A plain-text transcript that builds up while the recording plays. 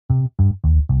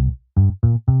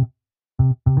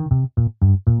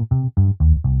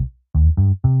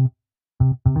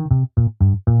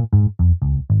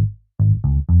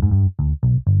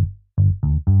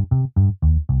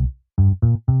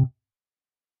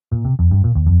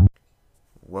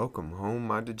Welcome home,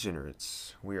 my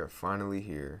degenerates. We are finally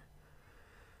here.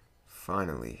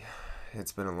 Finally.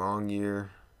 It's been a long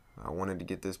year. I wanted to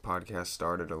get this podcast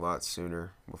started a lot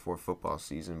sooner before football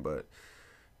season, but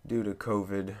due to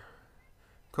COVID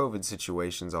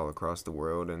situations all across the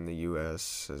world and the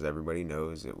U.S., as everybody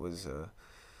knows, it was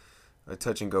a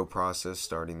touch and go process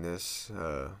starting this.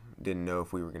 Didn't know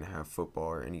if we were going to have football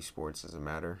or any sports as a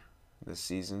matter this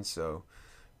season,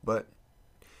 but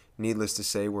needless to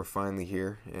say, we're finally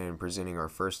here and presenting our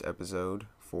first episode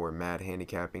for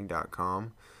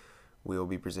MADHANDICAPPING.com. We'll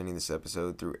be presenting this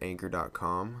episode through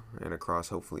Anchor.com and across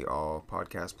hopefully all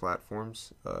podcast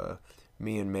platforms.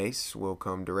 Me and Mase will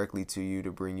come directly to you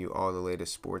to bring you all the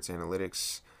latest sports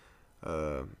analytics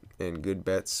and good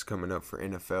bets coming up for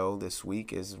NFL. This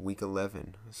week is week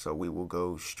 11, so we will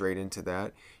go straight into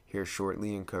that here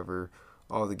shortly and cover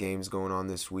all the games going on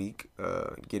this week,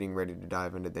 getting ready to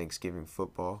dive into Thanksgiving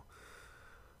football.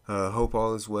 Hope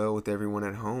all is well with everyone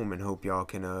at home, and hope y'all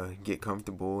can get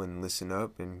comfortable and listen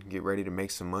up and get ready to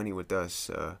make some money with us.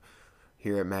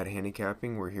 Here at Mad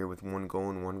Handicapping, we're here with one goal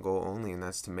and one goal only, and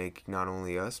that's to make not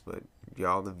only us, but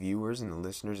y'all, the viewers and the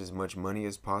listeners, as much money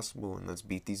as possible. And let's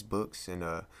beat these books and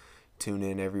tune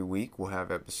in every week. We'll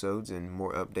have episodes and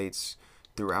more updates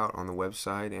throughout on the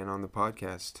website and on the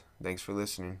podcast. Thanks for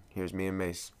listening. Here's me and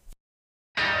Mase.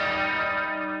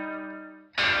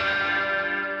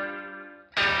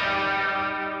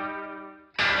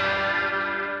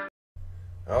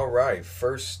 All right,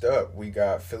 first up, we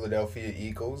got Philadelphia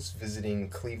Eagles visiting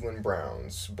Cleveland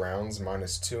Browns. Browns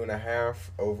minus 2.5,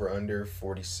 over under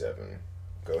 47.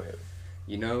 Go ahead.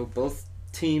 You know, both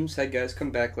teams had guys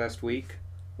come back last week.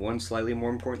 One slightly more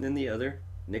important than the other.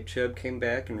 Nick Chubb came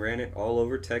back and ran it all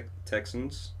over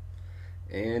Texans.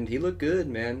 And he looked good,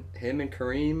 man. Him and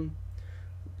Kareem,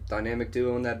 dynamic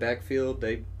duo in that backfield.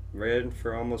 They ran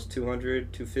for almost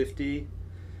 200, 250.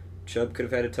 Chubb could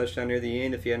have had a touchdown near the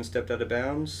end if he hadn't stepped out of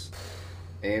bounds.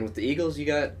 And with the Eagles, you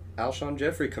got Alshon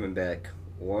Jeffrey coming back.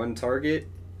 1 target,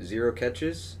 0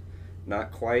 catches.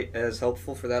 Not quite as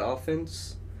helpful for that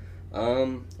offense.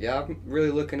 I'm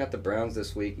really looking at the Browns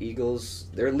this week. Eagles,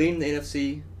 they're leading the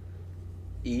NFC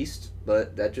East,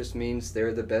 but that just means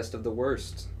they're the best of the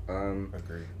worst.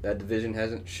 Agreed. That division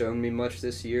hasn't shown me much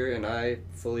this year, and I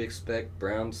fully expect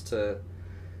Browns to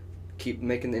keep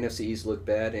making the NFC East look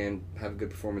bad and have a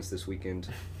good performance this weekend.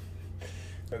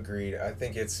 Agreed. I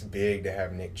think it's big to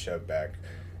have Nick Chubb back.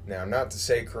 Now, not to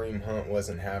say Kareem Hunt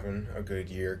wasn't having a good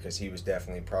year, because he was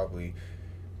definitely probably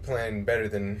playing better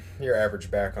than your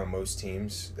average back on most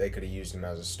teams. They could have used him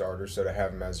as a starter, so to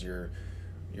have him as your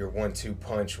 1-2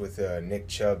 punch with Nick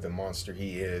Chubb, the monster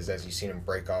he is, as you seen him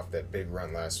break off that big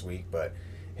run last week, but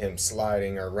him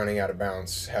sliding or running out of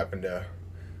bounds happened to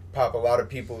pop a lot of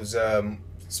people's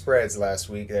spreads last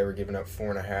week. They were giving up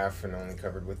 4.5 and only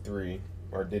covered with 3,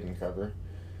 or didn't cover.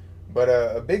 But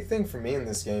a big thing for me in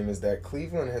this game is that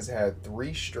Cleveland has had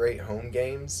 3 straight home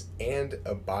games and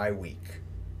a bye week.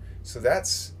 So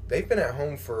they've been at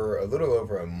home for a little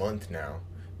over a month now,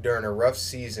 during a rough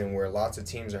season where lots of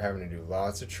teams are having to do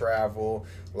lots of travel,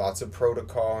 lots of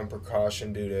protocol and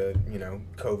precaution due to,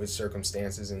 COVID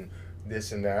circumstances and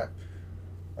this and that.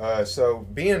 So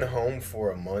being home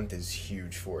for a month is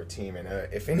huge for a team, and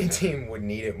if any team would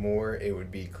need it more, it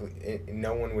would be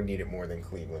no one would need it more than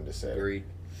Cleveland to say. Agreed.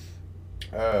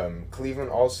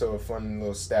 Cleveland also, a fun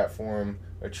little stat for them,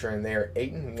 a trend. They are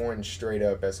 8-1 straight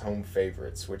up as home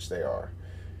favorites, which they are.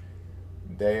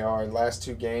 Last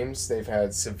 2 games, they've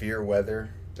had severe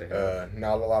weather,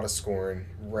 not a lot of scoring,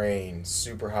 rain,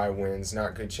 super high winds,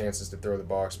 not good chances to throw the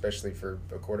ball, especially for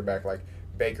a quarterback like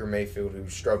Baker Mayfield, who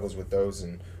struggles with those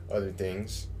and other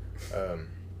things.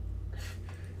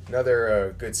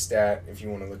 Another good stat, if you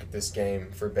want to look at this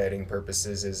game for betting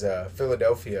purposes, is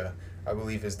Philadelphia, I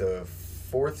believe, is the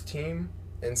 4th team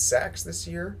in sacks this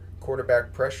year,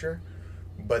 quarterback pressure,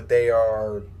 but they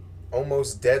are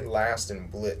almost dead last in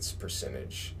blitz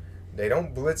percentage. They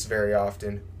don't blitz very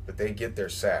often, but they get their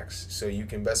sacks. So you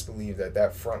can best believe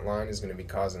that front line is going to be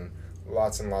causing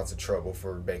lots and lots of trouble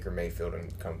for Baker Mayfield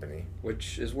and company.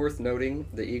 Which is worth noting.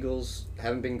 The Eagles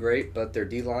haven't been great, but their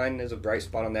D-line is a bright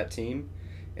spot on that team,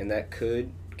 and that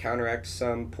could counteract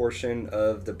some portion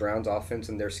of the Browns' offense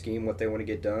and their scheme, what they want to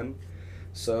get done.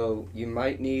 So you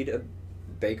might need a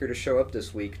Baker to show up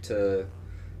this week to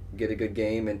get a good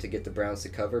game and to get the Browns to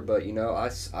cover. But,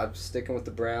 I'm sticking with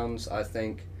the Browns. I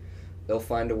think they'll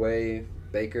find a way.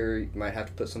 Baker might have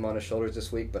to put some on his shoulders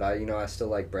this week, but I still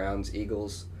like Browns.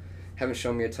 Eagles haven't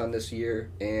shown me a ton this year,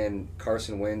 and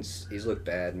Carson Wentz, he's looked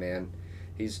bad, man.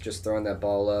 He's just throwing that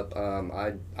ball up.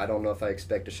 I don't know if I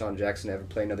expect Deshaun Jackson to ever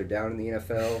play another down in the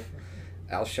NFL.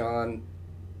 Alshon,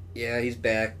 Yeah, he's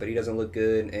back, but he doesn't look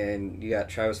good. And you got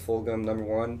Travis Fulgham, number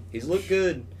one. He's looked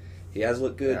good. He has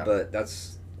looked good, Yeah, but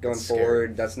that's going it's scary.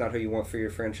 forward. That's not who you want for your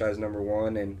franchise number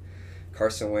one. And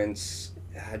Carson Wentz,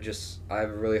 I have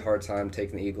a really hard time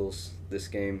taking the Eagles this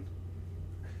game.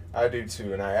 I do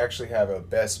too, and I actually have a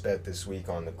best bet this week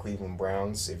on the Cleveland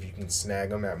Browns. If you can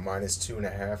snag them at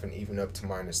 -2.5 and even up to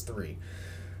 -3.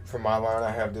 For my line,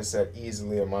 I have this at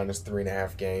easily a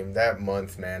 -3.5 game. That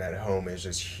month, man, at home is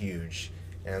just huge.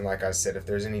 And like I said, if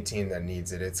there's any team that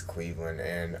needs it, it's Cleveland.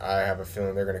 And I have a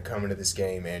feeling they're going to come into this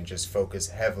game and just focus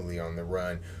heavily on the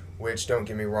run, which, don't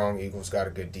get me wrong, Eagles got a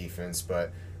good defense,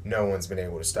 but no one's been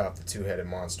able to stop the two-headed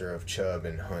monster of Chubb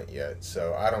and Hunt yet.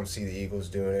 So I don't see the Eagles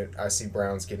doing it. I see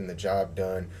Browns getting the job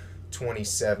done.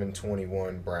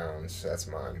 27-21 Browns. That's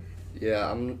mine.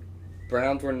 Yeah,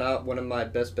 Browns were not one of my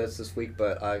best bets this week,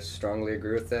 but I strongly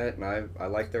agree with that, and I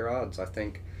like their odds. I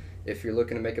think if you're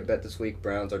looking to make a bet this week,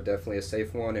 Browns are definitely a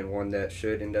safe one and one that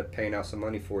should end up paying out some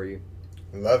money for you.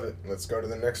 Love it. Let's go to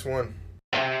the next one.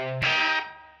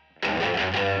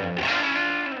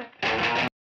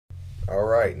 All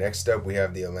right, next up we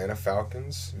have the Atlanta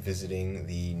Falcons visiting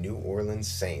the New Orleans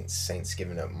Saints. Saints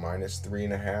giving up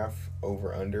 -3.5,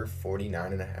 over under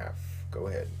 49.5. Go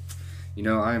ahead.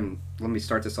 Let me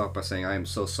start this off by saying I am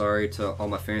so sorry to all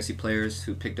my fantasy players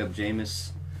who picked up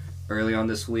Jameis early on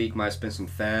this week. Might have spent some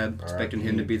fab, expecting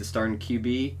him to be the starting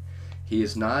QB. He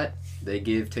is not. They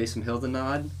give Taysom Hill the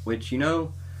nod, which,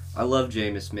 I love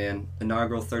Jameis, man.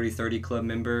 Inaugural 30-30 club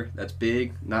member. That's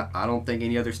big. I don't think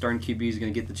any other starting QB is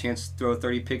going to get the chance to throw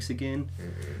 30 picks again.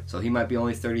 Mm-hmm. So he might be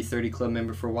only 30-30 club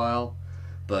member for a while.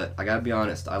 But I got to be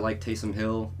honest, I like Taysom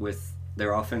Hill with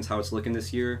their offense, how it's looking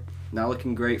this year. Not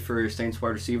looking great for Saints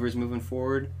wide receivers moving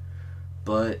forward.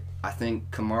 But I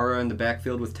think Kamara in the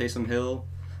backfield with Taysom Hill,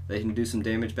 they can do some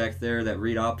damage back there. That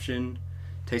read option.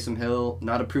 Taysom Hill,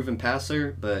 not a proven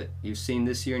passer, but you've seen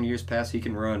this year and years past he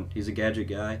can run. He's a gadget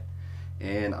guy.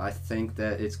 And I think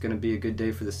that it's going to be a good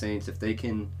day for the Saints. If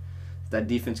that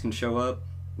defense can show up,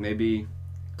 maybe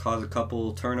cause a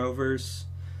couple turnovers,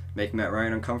 make Matt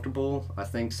Ryan uncomfortable, I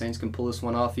think Saints can pull this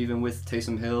one off even with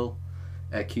Taysom Hill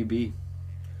at QB.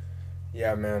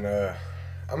 Yeah, man,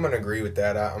 I'm going to agree with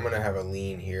that. I'm going to have a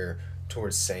lean here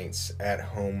towards Saints at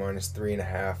home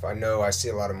 -3.5. I know I see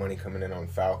a lot of money coming in on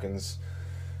Falcons.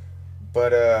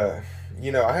 But, I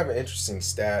have an interesting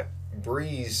stat.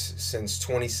 Breeze, since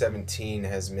 2017,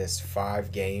 has missed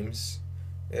 5 games.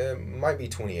 It might be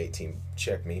 2018,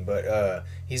 check me. But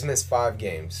he's missed 5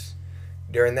 games.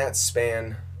 During that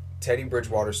span, Teddy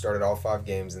Bridgewater started all 5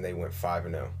 games, and they went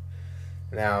 5-0.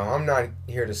 Now, I'm not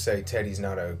here to say Teddy's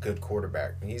not a good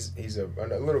quarterback. He's a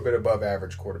little bit above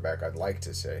average quarterback, I'd like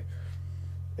to say,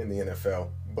 in the NFL.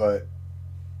 But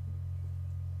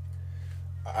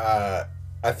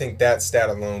I think that stat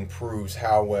alone proves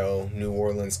how well New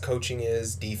Orleans coaching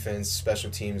is, defense, special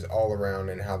teams, all around,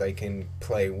 and how they can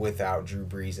play without Drew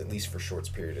Brees, at least for a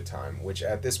short period of time, which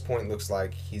at this point looks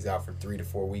like he's out for 3 to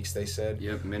 4 weeks, they said.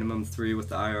 Yep, minimum 3 with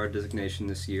the IR designation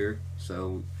this year.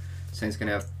 So Saints going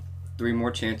to have 3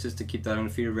 more chances to keep that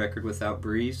undefeated record without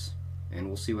Brees, and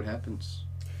we'll see what happens.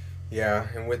 Yeah,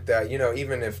 and with that,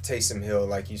 even if Taysom Hill,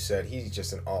 like you said, he's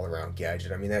just an all-around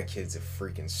gadget. I mean, that kid's a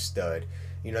freaking stud.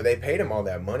 They paid him all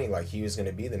that money like he was going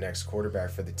to be the next quarterback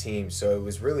for the team. So it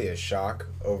was really a shock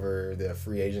over the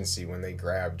free agency when they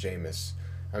grabbed Jameis.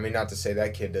 I mean, not to say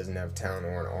that kid doesn't have talent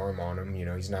or an arm on him.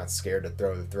 He's not scared to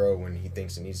throw the throw when he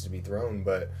thinks it needs to be thrown.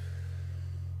 But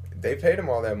they paid him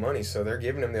all that money, so they're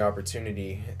giving him the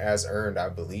opportunity as earned, I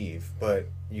believe. But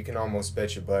you can almost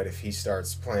bet your butt if he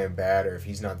starts playing bad or if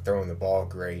he's not throwing the ball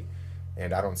great,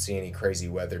 and I don't see any crazy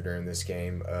weather during this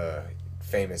game,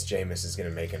 famous Jameis is going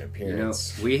to make an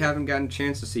appearance. We haven't gotten a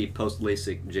chance to see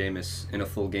post-LASIK Jameis in a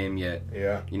full game yet.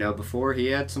 Yeah. Before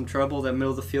he had some trouble, that middle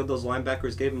of the field, those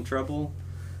linebackers gave him trouble.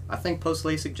 I think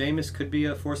post-LASIK Jameis could be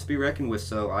a force to be reckoned with,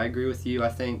 so I agree with you. I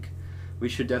think we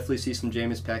should definitely see some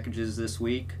Jameis packages this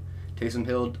week. Taysom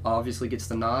Hill obviously gets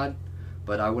the nod,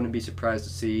 but I wouldn't be surprised to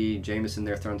see Jameis in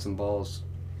there throwing some balls.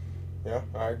 Yeah,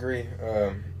 I agree.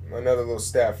 Another little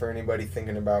stat for anybody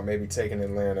thinking about maybe taking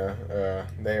Atlanta.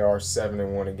 They are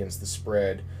 7-1 against the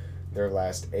spread their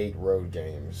last 8 road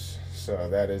games. So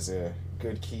that is a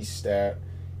good key stat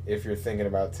if you're thinking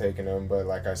about taking them. But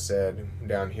like I said,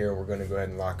 down here we're going to go ahead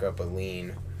and lock up a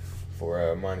lean for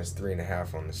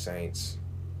 -3.5 on the Saints.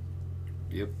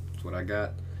 Yep, that's what I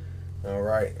got. All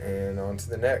right, and on to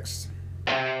the next.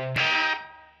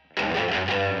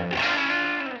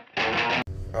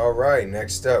 All right,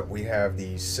 next up we have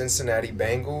the Cincinnati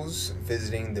Bengals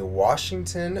visiting the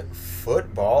Washington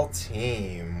football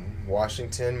team.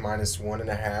 Washington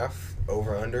 -1.5,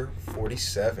 over under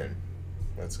 47.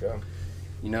 Let's go.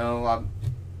 I'm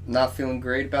not feeling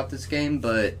great about this game,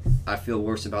 but I feel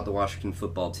worse about the Washington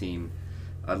football team.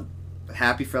 I'm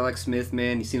happy for Alex Smith,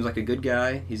 man. He seems like a good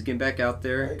guy. He's getting back out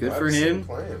there. Hey, good glad for to see him.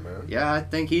 Playing, man. Yeah, I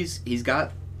think he's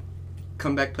got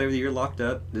comeback player of the year locked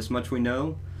up. This much we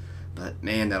know. But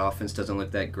man, that offense doesn't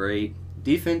look that great.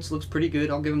 Defense looks pretty good.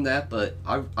 I'll give him that. But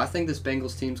I think this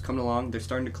Bengals team's coming along. They're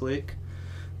starting to click.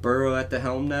 Burrow at the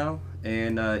helm now,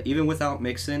 and even without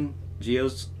Mixon,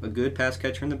 Gio's a good pass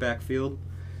catcher in the backfield.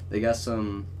 They got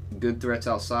some good threats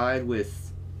outside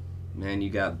with, man, you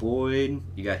got Boyd,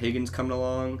 you got Higgins coming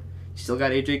along. You still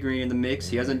got A.J. Green in the mix.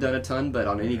 He hasn't done a ton, but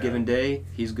on any given day,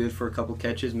 he's good for a couple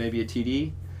catches, maybe a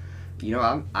TD.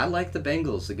 I like the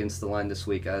Bengals against the line this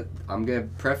week. I'm going to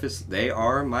preface, they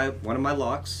are one of my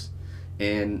locks,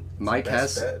 and Mike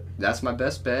that's my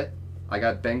best bet. I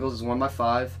got Bengals as one of my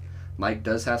 5. Mike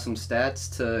does have some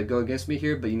stats to go against me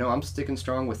here, but I'm sticking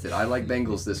strong with it. I like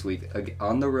Bengals this week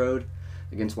on the road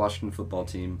against Washington football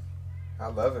team. I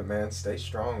love it, man. Stay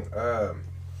strong.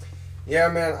 Yeah,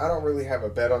 man, I don't really have a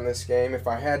bet on this game. If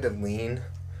I had to lean,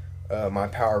 my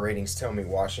power ratings tell me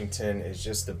Washington is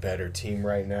just the better team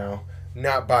right now.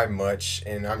 Not by much,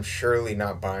 and I'm surely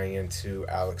not buying into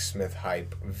Alex Smith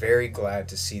hype. Very glad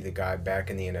to see the guy back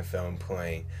in the NFL and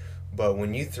playing. But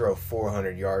when you throw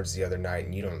 400 yards the other night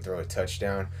and you don't throw a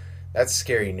touchdown, that's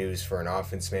scary news for an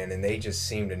offense, man. And they just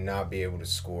seem to not be able to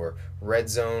score. Red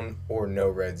zone or no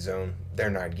red zone, they're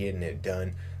not getting it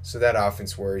done. So that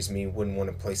offense worries me. Wouldn't want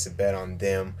to place a bet on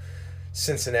them.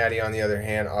 Cincinnati, on the other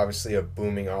hand, obviously a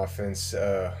booming offense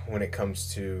when it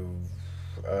comes to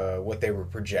what they were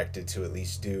projected to at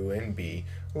least do and be.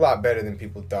 A lot better than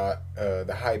people thought.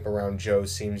 The hype around Joe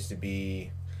seems to be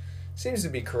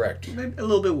correct. Maybe a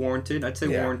little bit warranted. I'd say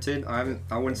warranted. I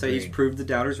wouldn't say he's proved the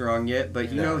doubters wrong yet, but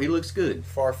he looks good.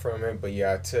 Far from it, but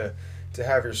yeah, to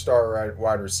have your star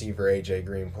wide receiver A.J.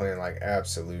 Green playing like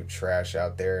absolute trash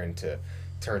out there, and to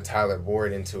turn Tyler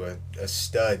Boyd into a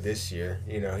stud this year,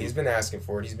 he's been asking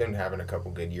for it. He's been having a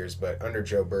couple good years, but under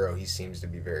Joe Burrow, he seems to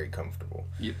be very comfortable.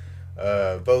 Yep.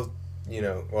 Both,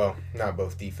 not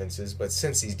both defenses, but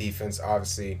Cincy's defense,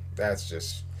 obviously, that's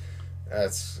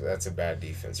a bad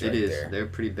defense right there. It is. They're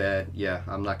pretty bad. Yeah,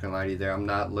 I'm not going to lie to you there. I'm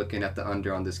not looking at the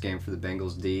under on this game for the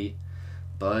Bengals D.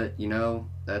 But,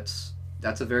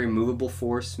 that's a very movable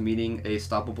force meeting a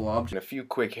stoppable object. And a few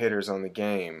quick hitters on the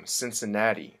game.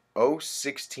 Cincinnati,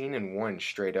 0-16-1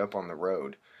 straight up on the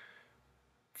road.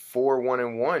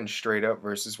 4-1-1 straight up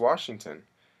versus Washington.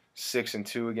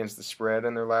 6-2 against the spread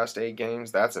in their last 8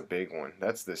 games. That's a big one.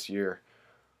 That's this year.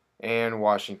 And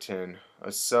Washington, a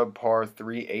subpar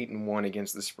 3-8-1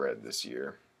 against the spread this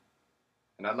year.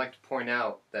 And I'd like to point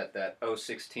out that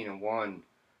 0-16-1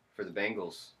 for the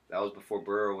Bengals, that was before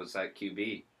Burrow was at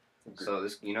QB. So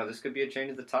this could be a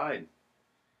change of the tide.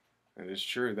 That is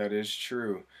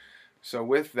true. So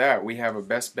with that, we have a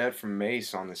best bet from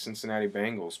Mase on the Cincinnati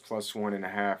Bengals,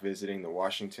 +1.5 visiting the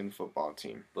Washington football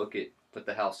team. Book it. Put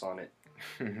the house on it.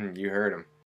 You heard him.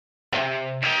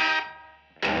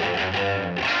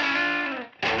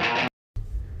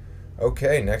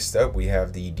 Okay, next up we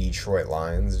have the Detroit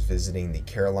Lions visiting the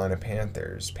Carolina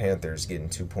Panthers. Panthers getting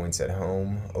 2 points at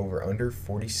home, over under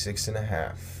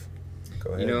 46.5.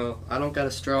 Go ahead. I don't got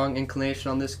a strong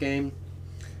inclination on this game.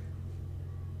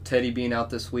 Teddy being out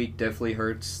this week definitely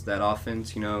hurts that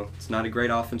offense. It's not a great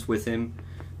offense with him.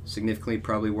 Significantly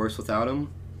probably worse without him.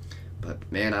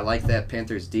 But, man, I like that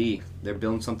Panthers D. They're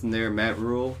building something there. Matt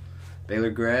Rule,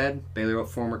 Baylor grad, Baylor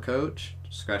former coach.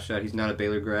 Scratch that, he's not a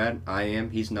Baylor grad. I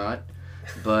am, he's not.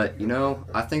 But,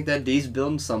 I think that D's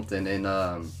building something.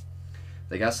 And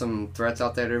they got some threats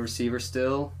out there to receiver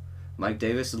still. Mike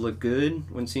Davis has looked good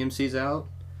when CMC's out.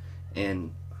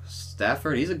 And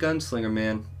Stafford, he's a gunslinger,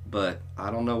 man. But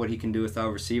I don't know what he can do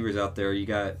without receivers out there. You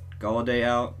got Galladay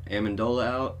out, Amendola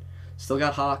out. Still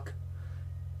got Hawk.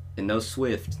 And no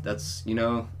Swift. That's,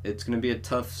 it's going to be a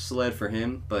tough sled for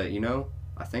him. But,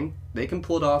 I think they can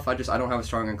pull it off. I don't have a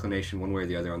strong inclination one way or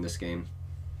the other on this game.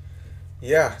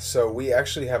 Yeah, so we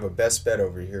actually have a best bet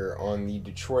over here on the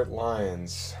Detroit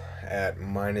Lions at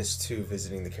 -2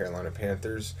 visiting the Carolina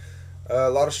Panthers. A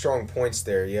lot of strong points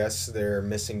there. Yes, they're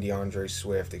missing DeAndre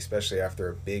Swift, especially after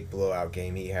a big blowout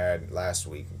game he had last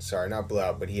week. Sorry, not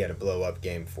blowout, but he had a blow-up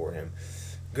game for him.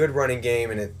 Good running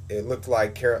game, and it looked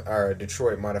like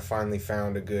Detroit might have finally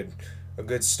found a good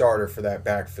starter for that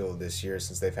backfield this year,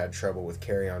 since they've had trouble with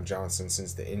Kerryon Johnson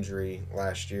since the injury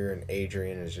last year, and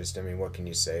Adrian is just, what can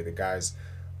you say? The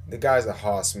guy's a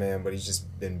hoss, man, but he's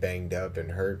just been banged up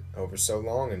and hurt over so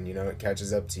long, and it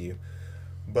catches up to you.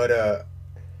 But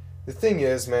The thing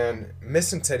is, man,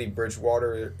 missing Teddy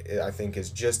Bridgewater, I think,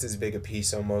 is just as big a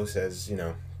piece almost as,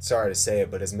 sorry to say it,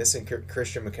 but as missing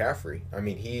Christian McCaffrey. I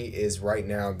mean, he is right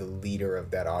now the leader of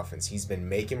that offense. He's been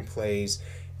making plays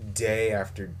day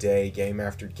after day, game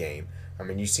after game. I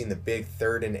mean, you've seen the big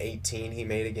 3rd and 18 he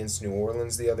made against New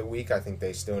Orleans the other week. I think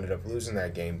they still ended up losing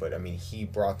that game, but I mean, he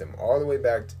brought them all the way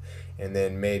back and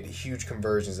then made huge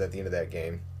conversions at the end of that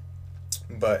game.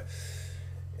 But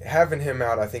having him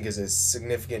out, I think, is a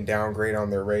significant downgrade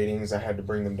on their ratings. I had to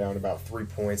bring them down about 3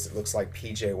 points. It looks like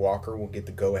PJ Walker will get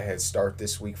the go-ahead start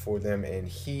this week for them. And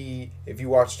he, if you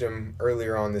watched him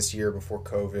earlier on this year before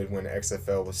COVID when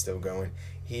XFL was still going,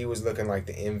 he was looking like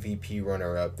the MVP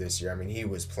runner-up this year. I mean, he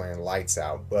was playing lights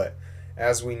out. But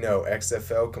as we know,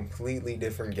 XFL, completely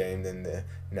different game than the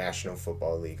National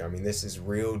Football League. I mean, this is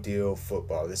real deal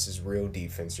football. This is real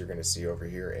defense you're going to see over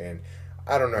here. And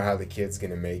I don't know how the kid's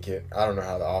going to make it. I don't know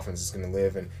how the offense is going to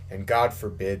live. And God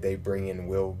forbid they bring in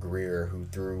Will Greer, who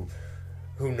threw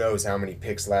who knows how many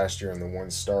picks last year in the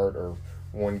one start or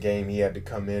one game he had to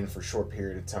come in for a short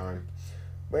period of time.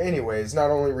 But anyways, not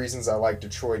only reasons I like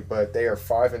Detroit, but they are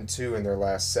 5-2 in their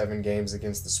last 7 games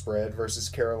against the spread versus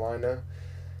Carolina.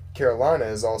 Carolina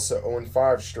is also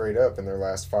 0-5 straight up in their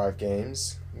last 5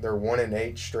 games. They're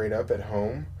 1-8 straight up at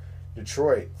home.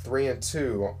 Detroit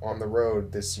 3-2 on the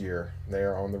road this year. They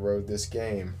are on the road this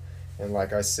game. And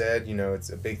like I said, it's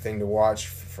a big thing to watch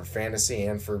for fantasy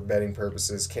and for betting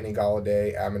purposes. Kenny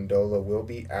Golladay, Amendola will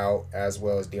be out, as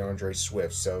well as DeAndre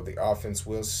Swift. So the offense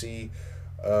will see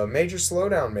a major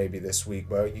slowdown maybe this week.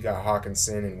 But you got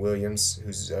Hawkinson and Williams,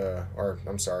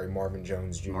 Marvin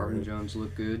Jones Jr. Marvin Jones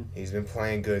looked good. He's been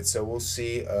playing good. So we'll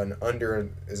see. An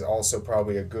under is also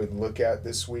probably a good look at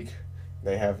this week.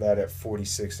 They have that at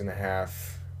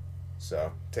 46.5.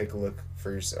 So take a look for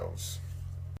yourselves.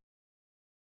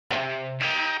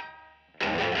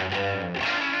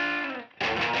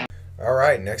 All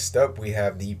right, next up we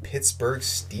have the Pittsburgh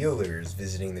Steelers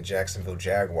visiting the Jacksonville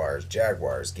Jaguars.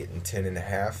 Jaguars getting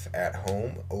 10.5 at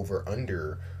home, over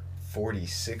under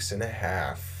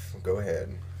 46.5. Go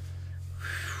ahead.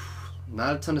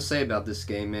 Not a ton to say about this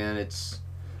game, man. It's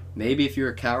maybe if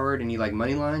you're a coward and you like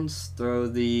money lines, throw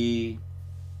the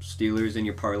Steelers in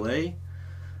your parlay.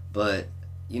 But,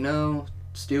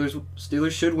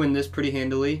 Steelers should win this pretty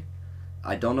handily.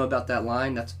 I don't know about that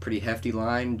line. That's a pretty hefty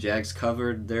line. Jags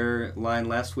covered their line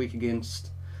last week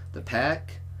against the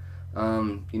Pack.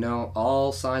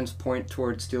 All signs point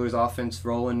towards Steelers offense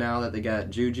rolling now that they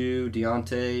got Juju,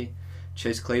 Deontay,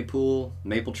 Chase Claypool,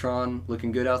 Mapletron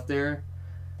looking good out there.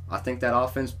 I think that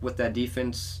offense with that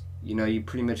defense, you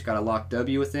pretty much got a lock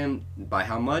W with him. By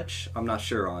how much, I'm not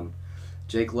sure on.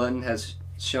 Jake Luton has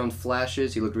shown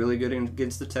flashes. He looked really good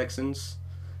against the Texans.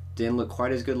 Didn't look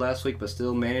quite as good last week, but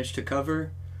still managed to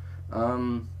cover.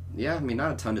 Not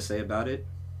a ton to say about it.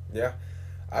 Yeah,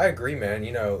 I agree, man.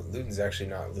 Luton's actually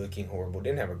not looking horrible.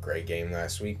 Didn't have a great game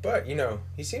last week, but,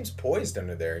 he seems poised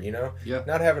under there, Yeah.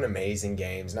 Not having amazing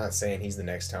games, not saying he's the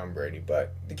next Tom Brady,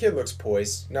 but the kid looks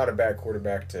poised. Not a bad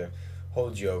quarterback to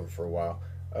hold you over for a while.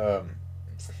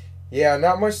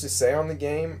 Not much to say on the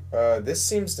game. This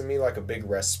seems to me like a big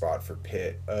rest spot for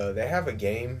Pitt. They have a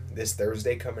game this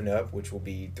Thursday coming up, which will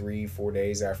be 3-4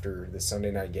 days after the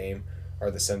Sunday night game,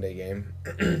 or the Sunday game.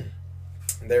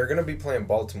 They're going to be playing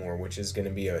Baltimore, which is going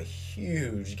to be a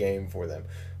huge game for them.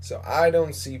 So I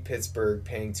don't see Pittsburgh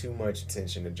paying too much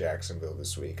attention to Jacksonville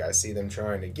this week. I see them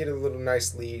trying to get a little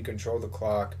nice lead, control the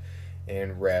clock,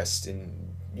 and rest,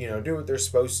 and, do what they're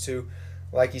supposed to.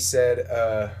 Like you said,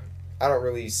 I don't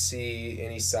really see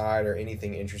any side or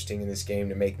anything interesting in this game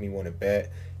to make me want to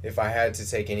bet. If I had to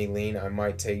take any lean, I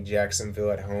might take Jacksonville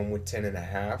at home with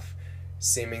 10.5.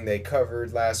 Seeming they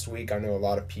covered last week. I know a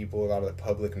lot of the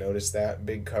public noticed that.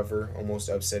 Big cover, almost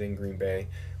upsetting Green Bay.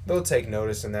 They'll take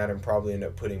notice in that and probably end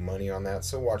up putting money on that,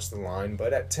 so watch the line.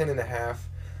 But at 10.5,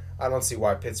 I don't see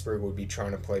why Pittsburgh would be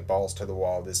trying to play balls to the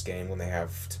wall this game when they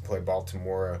have to play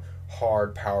Baltimore, a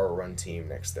hard power run team,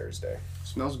 next Thursday.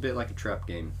 Smells a bit like a trap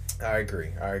game. I agree.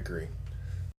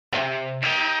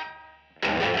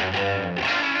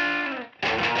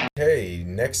 Okay,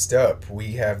 next up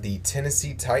we have the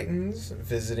Tennessee Titans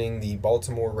visiting the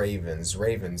Baltimore Ravens.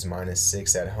 Ravens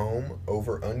 -6 at home.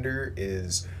 Over under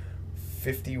is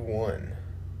 51.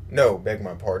 No, beg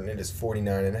my pardon. It is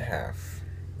 49.5.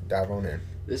 Dive on in.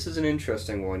 This is an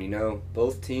interesting one.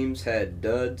 Both teams had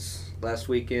duds last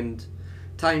weekend.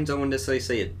 Titans, I wouldn't necessarily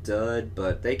say a dud,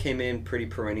 but they came in pretty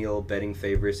perennial betting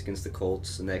favorites against the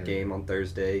Colts in that game on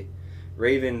Thursday.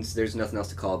 Ravens, there's nothing else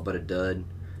to call it but a dud.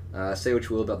 Say what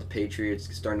you will about the Patriots,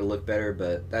 starting to look better,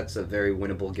 but that's a very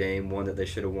winnable game, one that they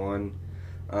should have won.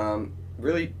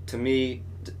 Really, to me,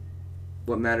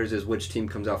 what matters is which team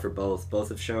comes out for both. Both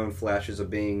have shown flashes of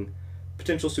being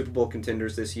potential Super Bowl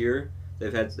contenders this year.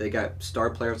 They got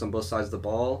star players on both sides of the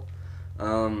ball.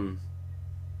 Um,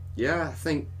 yeah, I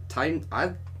think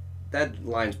that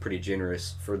line's pretty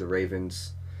generous for the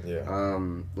Ravens. Yeah.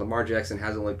 Lamar Jackson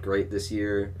hasn't looked great this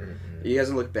year. Mm-hmm. He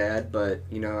hasn't looked bad, but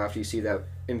after you see that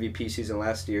MVP season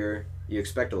last year, you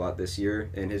expect a lot this year,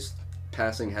 and his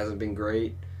passing hasn't been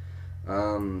great.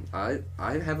 I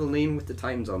have a lean with the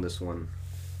Titans on this one.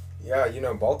 Yeah,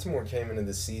 Baltimore came into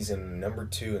the season number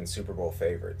 2 in Super Bowl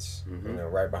favorites. Mm-hmm.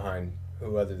 Right behind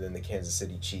who other than the Kansas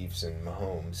City Chiefs and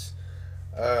Mahomes.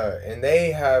 And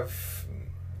they have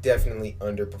definitely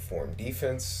underperformed.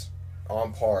 Defense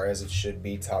on par as it should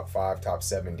be, top 5, top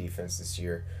 7 defense this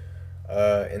year.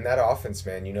 And that offense,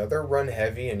 man, they're run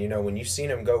heavy, and when you've seen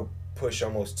them go push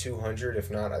almost 200,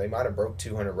 if not, they might have broke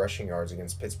 200 rushing yards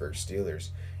against Pittsburgh Steelers,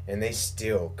 and they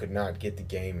still could not get the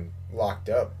game locked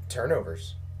up.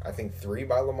 Turnovers, I think 3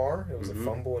 by Lamar. It was a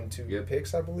fumble and 2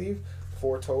 picks, I believe,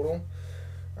 4 total.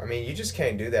 I mean, you just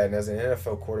can't do that. And as an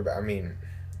NFL quarterback, I mean,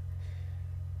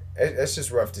 it's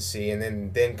just rough to see.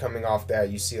 And then coming off that,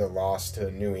 you see a loss to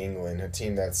New England, a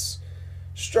team that's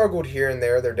struggled here and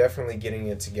there. They're definitely getting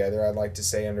it together, I'd like to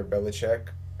say, under Belichick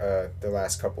the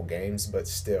last couple games. But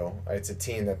still, it's a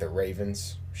team that the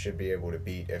Ravens should be able to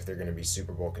beat if they're going to be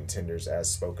Super Bowl contenders,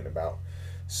 as spoken about.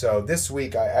 So this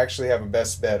week, I actually have a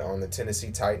best bet on the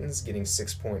Tennessee Titans getting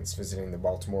 6 points visiting the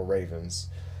Baltimore Ravens.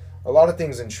 A lot of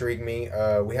things intrigue me.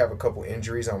 We have a couple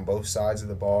injuries on both sides of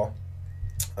the ball.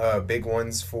 Big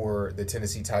ones for the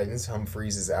Tennessee Titans.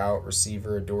 Humphreys is out,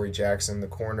 receiver, Adoree Jackson, the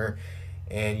corner,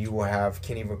 and you will have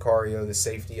Kenny Vaccaro, the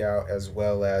safety, out, as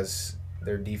well as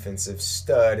their defensive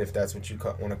stud, if that's what you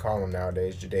want to call him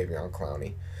nowadays, Jadeveon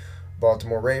Clowney.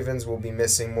 Baltimore Ravens will be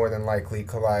missing more than likely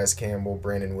Calais Campbell,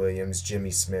 Brandon Williams,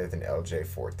 Jimmy Smith, and LJ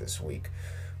Fort this week.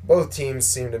 Both teams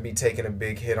seem to be taking a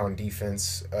big hit on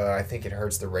defense. I think it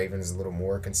hurts the Ravens a little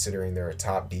more considering they're a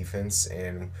top defense.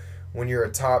 And when you're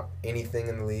a top anything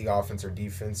in the league, offense or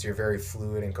defense, you're very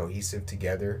fluid and cohesive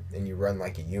together and you run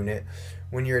like a unit.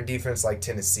 When you're a defense like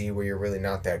Tennessee, where you're really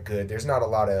not that good, there's not a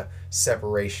lot of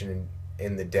separation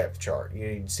in the depth chart.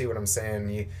 You see what I'm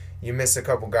saying? You miss a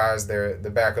couple guys there,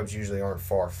 the backups usually aren't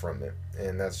far from it.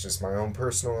 And that's just my own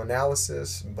personal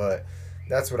analysis, but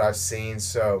that's what I've seen.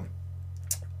 So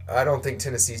I don't think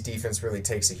Tennessee's defense really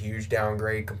takes a huge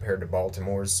downgrade compared to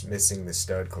Baltimore's, missing the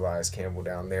stud Calais Campbell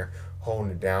down there,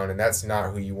 holding it down. And that's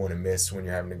not who you want to miss when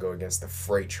you're having to go against the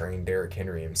freight train Derrick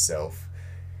Henry himself.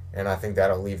 And I think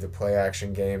that'll leave the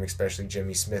play-action game, especially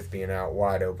Jimmy Smith being out,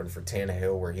 wide open for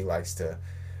Tannehill, where he likes to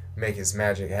make his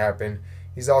magic happen.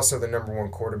 He's also the number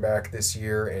 1 quarterback this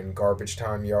year in garbage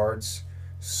time yards.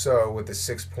 So with the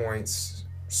 6 points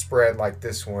spread like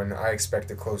this one, I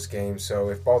expect a close game. So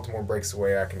if Baltimore breaks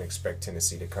away, I can expect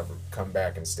Tennessee to come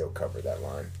back and still cover that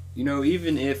line.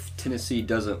 Even if Tennessee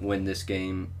doesn't win this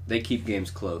game, they keep games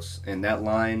close. And that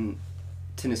line,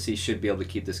 Tennessee should be able to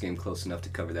keep this game close enough to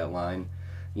cover that line.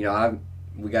 We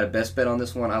got a best bet on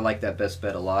this one. I like that best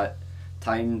bet a lot.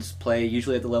 Titans play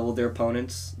usually at the level of their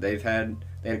opponents. They had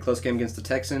a close game against the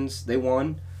Texans. They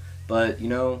won. But,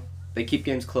 they keep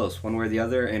games close one way or the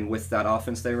other. And with that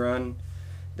offense they run,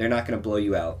 they're not going to blow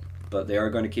you out. But they are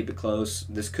going to keep it close.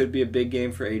 This could be a big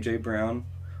game for A.J. Brown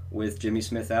with Jimmy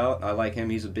Smith out. I like him.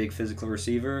 He's a big physical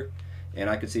receiver. And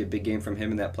I could see a big game from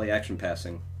him in that play-action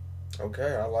passing.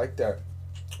 Okay, I like that.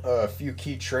 A few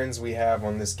key trends we have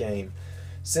on this game.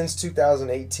 Since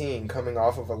 2018, coming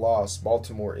off of a loss,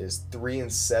 Baltimore is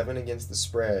 3-7 against the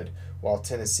spread, while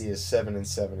Tennessee is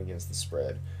 7-7 against the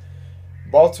spread.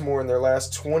 Baltimore in their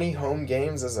last 20 home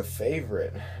games as a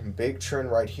favorite. Big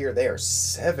trend right here. They are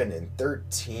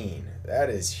 7-13.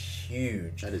 That is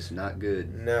huge. That is not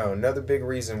good. No, another big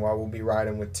reason why we'll be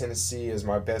riding with Tennessee as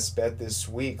my best bet this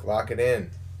week. Lock it in.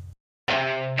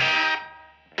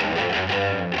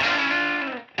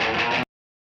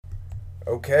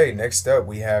 Okay, next up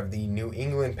we have the New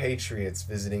England Patriots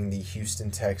visiting the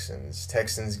Houston Texans.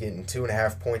 Texans getting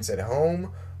 2.5 points at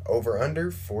home, over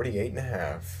under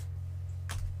 48.5.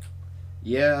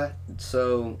 Yeah,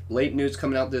 so late news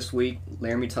coming out this week.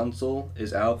 Laramie Tunsil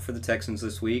is out for the Texans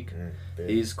this week.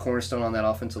 He's cornerstone on that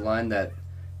offensive line. That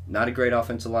not a great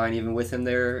offensive line, even with him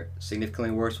there,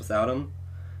 significantly worse without him.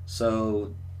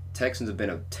 So Texans have been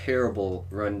a terrible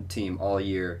run team all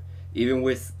year, even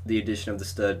with the addition of the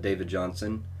stud David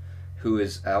Johnson, who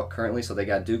is out currently. So they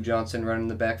got Duke Johnson running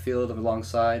the backfield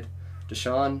alongside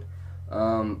Deshaun.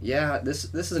 This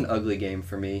is an ugly game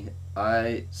for me.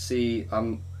 I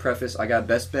got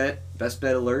best bet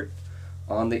alert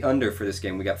on the under for this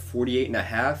game. We got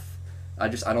 48.5. I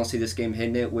don't see this game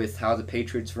hitting it with how the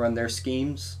Patriots run their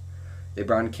schemes. They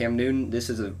brought in Cam Newton.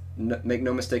 Make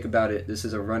no mistake about it, this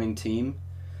is a running team,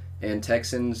 and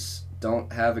Texans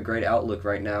don't have a great outlook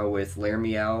right now with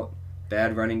Laramie out,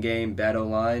 bad running game, bad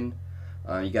O-line.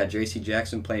 You got J.C.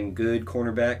 Jackson playing good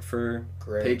cornerback for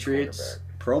Great Patriots. cornerback.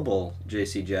 Pro Bowl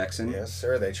J.C. Jackson. Yes,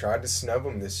 sir. They tried to snub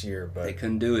him this year, but They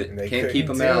couldn't do it. they Can't couldn't keep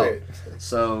him do out. it.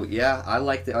 So, yeah, I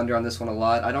like the under on this one a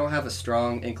lot. I don't have a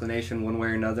strong inclination one way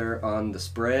or another on the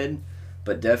spread,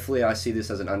 but definitely I see this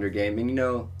as an under game.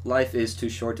 And, life is too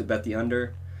short to bet the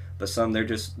under, but some,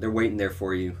 they're waiting there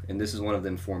for you, and this is one of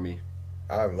them for me.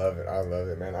 I love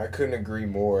it, man. I couldn't agree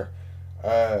more.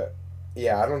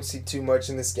 Yeah, I don't see too much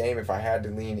in this game. If I had to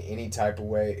lean any type of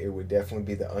way, it would definitely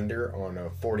be the under on a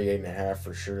 48.5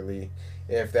 for surely.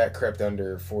 If that crept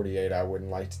under 48, I wouldn't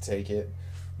like to take it.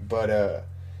 But,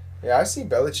 yeah, I see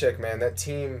Belichick, man. That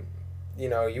team, you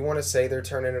want to say they're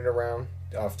turning it around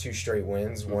off 2 straight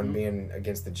wins, one being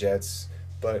against the Jets,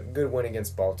 but good win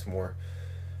against Baltimore.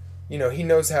 He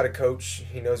knows how to coach.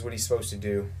 He knows what he's supposed to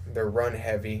do. They're run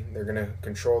heavy. They're going to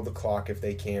control the clock if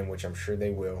they can, which I'm sure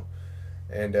they will.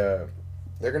 And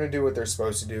they're going to do what they're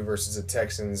supposed to do versus the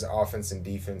Texans' offense and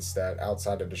defense that,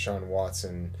 outside of Deshaun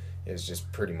Watson, is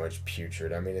just pretty much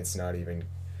putrid. I mean, it's not even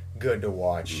good to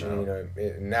watch. No.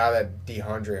 And, now that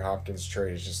DeAndre Hopkins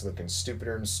trade is just looking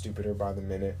stupider and stupider by the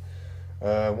minute.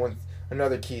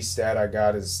 Another key stat I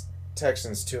got is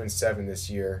Texans 2-7 this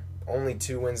year. Only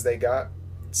 2 wins they got.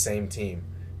 Same team,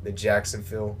 the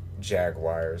Jacksonville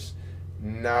Jaguars.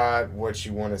 Not what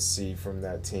you want to see from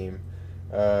that team.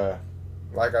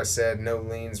 Like I said, no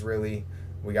leans really.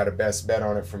 We got a best bet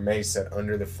on it from Mase at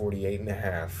under the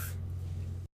 48.5.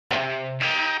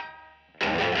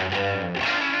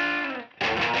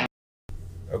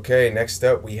 Okay, next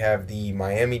up we have the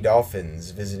Miami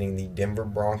Dolphins visiting the Denver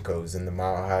Broncos in the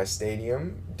Mile High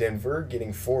Stadium. Denver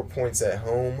getting 4 points at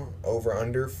home, over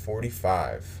under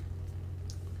 45.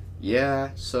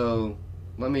 Yeah, so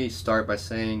let me start by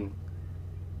saying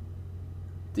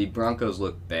the Broncos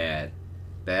look bad.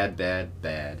 Bad.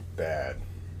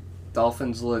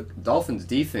 Dolphins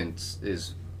defense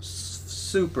is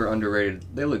super underrated.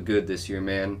 They look good this year,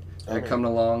 man. They're coming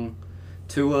along.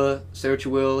 Tua, say what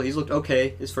you will, he's looked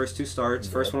okay his first 2 starts.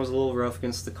 Yep. First one was a little rough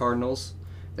against the Cardinals.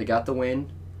 They got the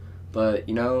win. But,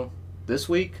 this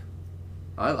week,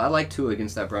 I like Tua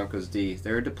against that Broncos D.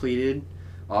 They're depleted.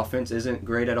 Offense isn't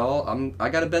great at all. I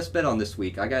got a best bet on this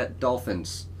week. I got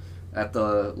Dolphins at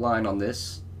the line on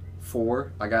this.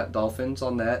 4. I got Dolphins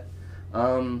on that.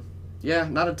 Yeah,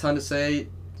 not a ton to say.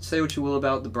 Say what you will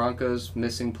about the Broncos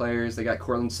missing players. They got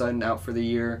Cortland Sutton out for the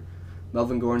year.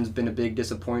 Melvin Gordon's been a big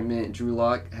disappointment. Drew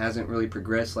Lock hasn't really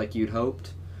progressed like you'd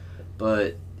hoped.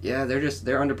 But yeah, they're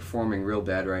underperforming real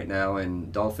bad right now.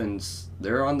 And Dolphins,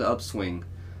 they're on the upswing.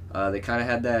 They kind of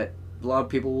had that. A lot of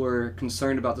people were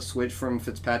concerned about the switch from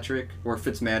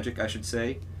Fitzmagic, I should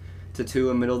say, to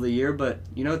Tua middle of the year. But,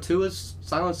 Tua's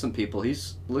silenced some people.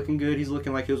 He's looking good. He's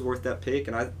looking like he was worth that pick.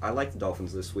 And I like the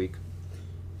Dolphins this week.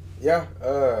 Yeah,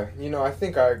 I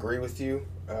think I agree with you.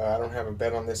 I don't have a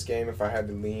bet on this game. If I had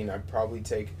to lean, I'd probably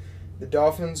take the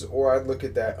Dolphins, or I'd look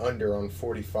at that under on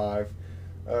 45.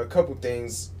 A couple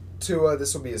things. Tua,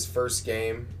 this will be his first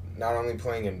game, not only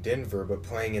playing in Denver, but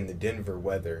playing in the Denver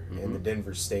weather, in the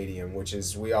Denver stadium, which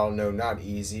is, we all know, not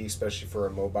easy, especially for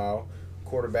a mobile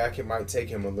quarterback. It might take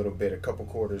him a couple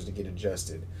quarters to get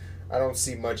adjusted. I don't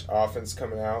see much offense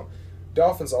coming out.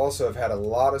 Dolphins also have had a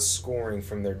lot of scoring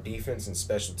from their defense and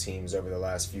special teams over the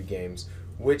last few games,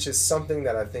 which is something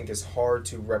that I think is hard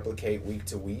to replicate week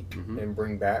to week and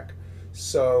bring back.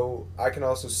 So I can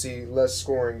also see less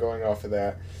scoring going off of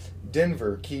that.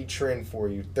 Denver, key trend for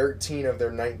you: 13 out of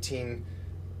their 19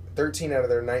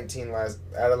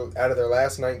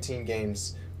 last 19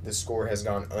 games, the score has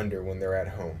gone under when they're at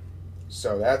home.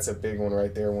 So that's a big one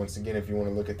right there. Once again, if you want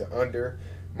to look at the under,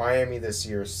 Miami this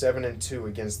year 7-2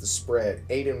 against the spread,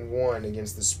 8-1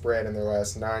 against the spread in their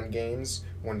last 9 games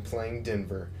when playing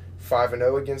Denver,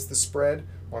 5-0 against the spread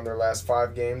on their last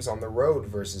 5 games on the road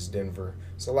versus Denver.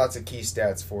 So lots of key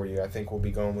stats for you. I think we'll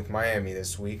be going with Miami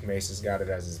this week. Mace has got it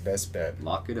as his best bet.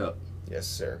 Lock it up. Yes,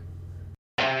 sir.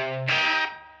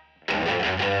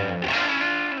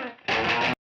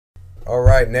 All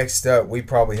right, next up, we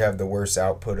probably have the worst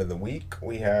output of the week.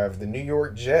 We have the New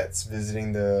York Jets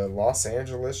visiting the Los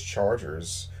Angeles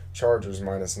Chargers. Chargers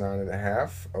minus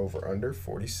 9.5, over under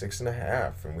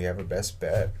 46.5, and we have a best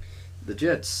bet. The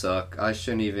Jets suck. I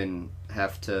shouldn't even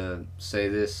have to say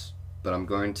this, but I'm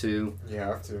going to. You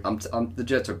have to. The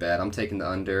Jets are bad. I'm taking the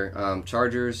under.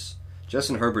 Chargers,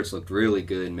 Justin Herbert's looked really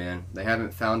good, man. They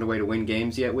haven't found a way to win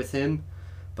games yet with him,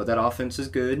 but that offense is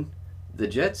good. The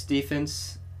Jets'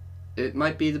 defense, it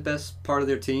might be the best part of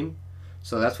their team.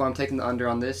 So that's why I'm taking the under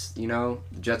on this.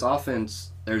 Jets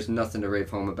offense, there's nothing to rave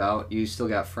home about. You still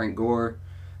got Frank Gore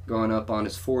going up on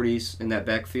his 40s in that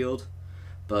backfield,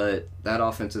 but that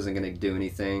offense isn't going to do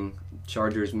anything.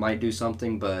 Chargers might do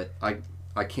something, but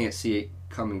I can't see it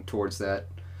coming towards that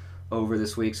over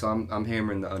this week, so I'm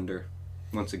hammering the under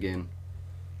once again.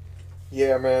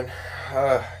 Yeah, man.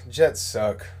 Jets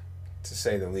suck, to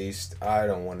say the least. I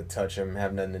don't want to touch them,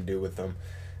 have nothing to do with them.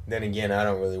 Then again, I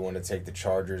don't really want to take the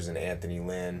Chargers and Anthony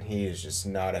Lynn. He is just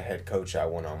not a head coach I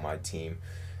want on my team.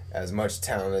 As much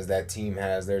talent as that team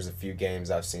has, there's a few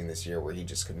games I've seen this year where he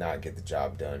just could not get the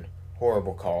job done.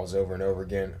 Horrible calls over and over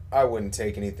again. I wouldn't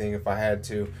take anything if I had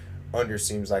to. Under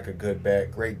seems like a good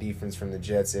bet. Great defense from the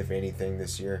Jets, if anything,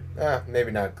 this year.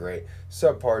 Maybe not great.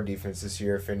 Subpar defense this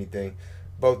year, if anything.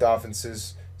 Both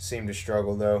offenses seem to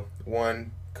struggle, though.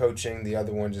 One, coaching. The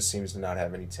other one just seems to not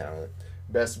have any talent.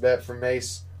 Best bet for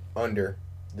Mase, under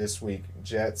this week.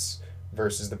 Jets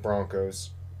versus the Broncos.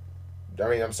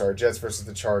 Jets versus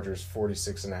the Chargers,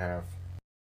 46.5.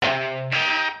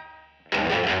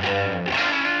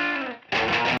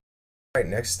 All right,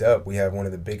 next up, we have one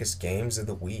of the biggest games of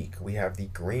the week. We have the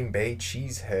Green Bay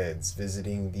Cheeseheads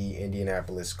visiting the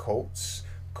Indianapolis Colts.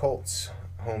 Colts,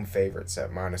 home favorites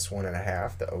at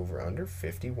 -1.5. The over-under,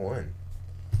 51.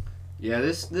 Yeah,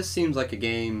 this seems like a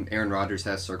game Aaron Rodgers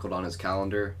has circled on his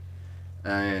calendar,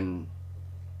 and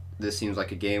this seems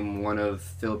like a game one of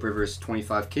Philip Rivers'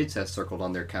 25 kids has circled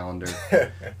on their calendar.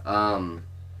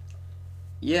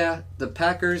 Yeah, the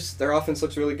Packers, their offense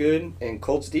looks really good, and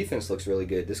Colts' defense looks really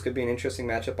good. This could be an interesting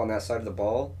matchup on that side of the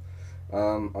ball.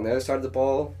 On the other side of the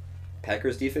ball,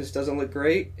 Packers' defense doesn't look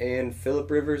great, and Philip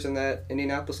Rivers and that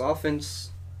Indianapolis offense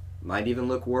might even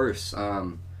look worse.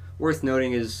 Worth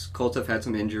noting is Colts have had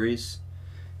some injuries,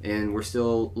 and we're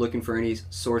still looking for any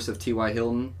source of T.Y.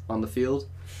 Hilton on the field.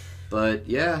 But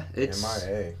yeah, it's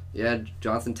MIA. Yeah,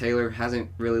 Jonathan Taylor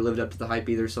hasn't really lived up to the hype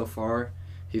either so far.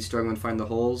 He's struggling to find the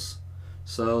holes.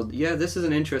 So yeah, this is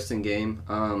an interesting game.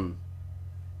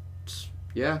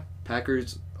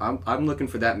 Packers. I'm looking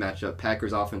for that matchup: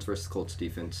 Packers offense versus Colts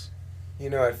defense.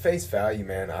 At face value,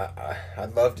 man,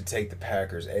 I'd love to take the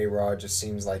Packers. A-Rod just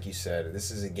seems like you said,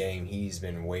 this is a game he's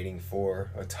been waiting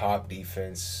for. A top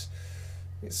defense.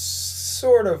 It's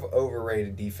sort of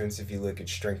overrated defense if you look at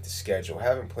strength of schedule.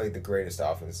 Haven't played the greatest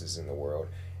offenses in the world,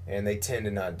 and they tend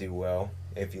to not do well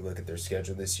if you look at their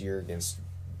schedule this year against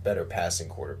better passing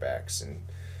quarterbacks, and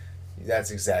that's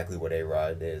exactly what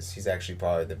A-Rod is. He's actually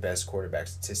probably the best quarterback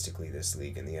statistically this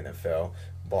league in the NFL,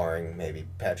 barring maybe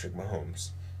Patrick Mahomes.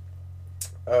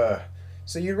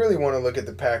 So you really want to look at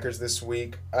the Packers this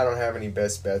week. I don't have any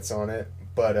best bets on it,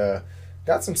 but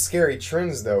got some scary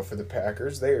trends though for the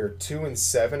Packers. They are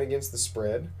 2-7 against the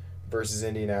spread versus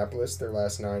Indianapolis their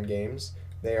last 9 games.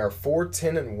 They are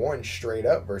 4-10-1 straight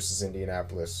up versus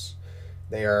Indianapolis.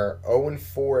 They are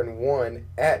 0-4-1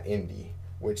 at Indy,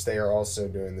 which they are also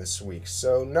doing this week.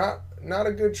 So not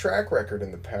a good track record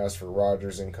in the past for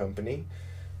Rodgers and company.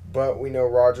 But we know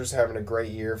Rodgers having a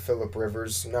great year. Philip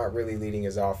Rivers not really leading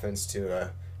his offense to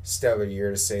a stellar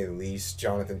year, to say the least.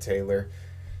 Jonathan Taylor,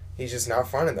 he's just not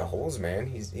finding the holes, man.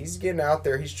 He's getting out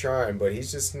there. He's trying, but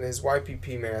he's just in his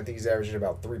YPP, man. I think he's averaging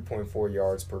about 3.4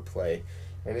 yards per play.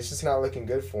 And it's just not looking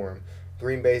good for him.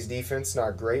 Green Bay's defense,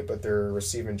 not great, but they're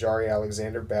receiving Jari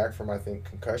Alexander back from, I think,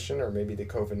 concussion or maybe the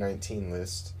COVID-19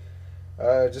 list.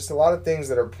 Just a lot of things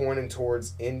that are pointing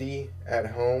towards Indy at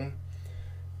home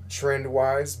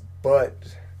trend-wise, but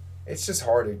it's just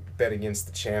hard to bet against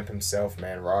the champ himself,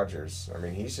 man, Rodgers. I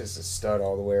mean, he's just a stud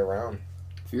all the way around.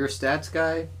 If you're a stats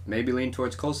guy, maybe lean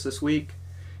towards Colts this week.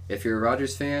 If you're a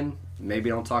Rodgers fan, maybe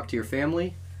don't talk to your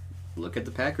family. Look at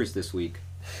the Packers this week.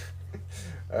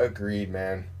 Agreed,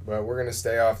 man. But we're going to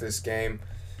stay off this game.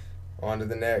 On to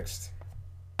the next.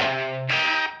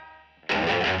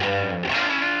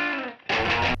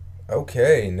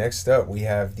 Okay, next up we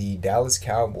have the Dallas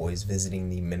Cowboys visiting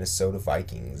the Minnesota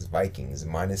Vikings. Vikings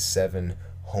 -7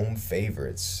 home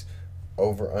favorites.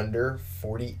 Over under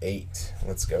 48.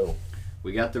 Let's go.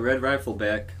 We got the Red Rifle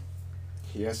back.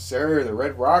 Yes, sir. The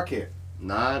Red Rocket.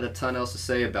 Not a ton else to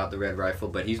say about the Red Rifle,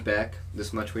 but he's back.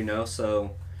 This much we know.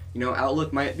 So,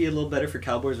 outlook might be a little better for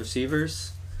Cowboys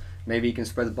receivers. Maybe you can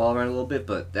spread the ball around a little bit,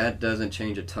 but that doesn't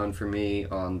change a ton for me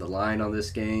on the line on this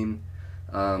game.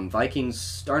 Vikings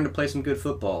starting to play some good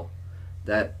football.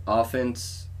 That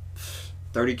offense,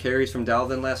 30 carries from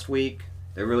Dalvin last week.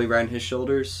 They're really riding his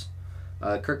shoulders.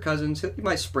 Kirk Cousins, he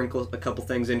might sprinkle a couple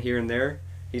things in here and there.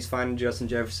 He's finding Justin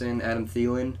Jefferson, Adam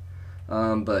Thielen.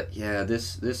 But yeah,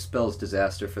 this spells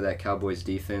disaster for that Cowboys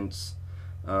defense.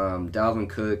 Dalvin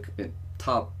Cook,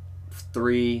 top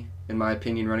 3 in my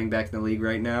opinion running back in the league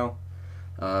right now.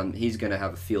 He's going to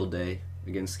have a field day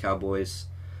against the Cowboys.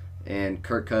 And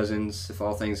Kirk Cousins, if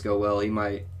all things go well, he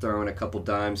might throw in a couple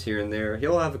dimes here and there.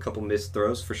 He'll have a couple missed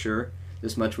throws for sure.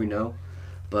 This much we know.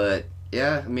 But,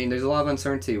 yeah, I mean, there's a lot of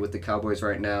uncertainty with the Cowboys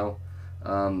right now.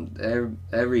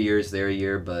 Every year is their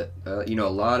year, but, a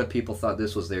lot of people thought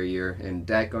this was their year. And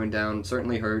Dak going down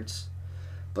certainly hurts.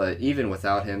 But even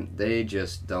without him, they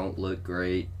just don't look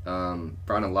great.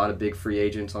 Brought a lot of big free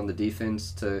agents on the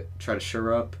defense to try to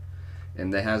shore up,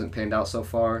 and that hasn't panned out so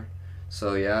far.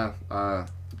 So, yeah,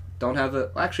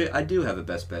 actually, I do have a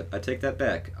best bet. I take that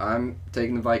back. I'm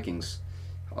taking the Vikings.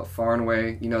 Far and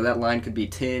away. That line could be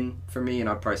 10 for me, and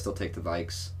I'd probably still take the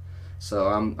Vikes. So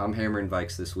I'm hammering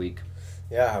Vikes this week.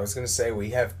 Yeah, I was going to say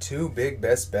we have two big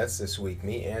best bets this week.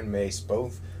 Me and Mace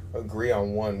both agree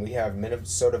on one. We have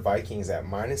Minnesota Vikings at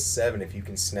 -7 if you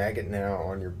can snag it now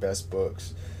on your best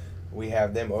books. We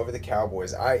have them over the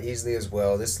Cowboys. I easily as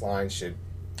well. This line should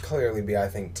clearly be, I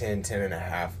think,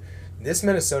 10.5. This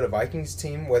Minnesota Vikings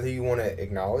team, whether you want to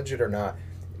acknowledge it or not,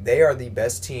 they are the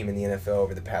best team in the NFL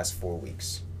over the past 4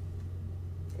 weeks.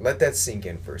 Let that sink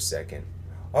in for a second.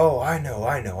 Oh, I know,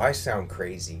 I sound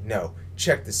crazy. No,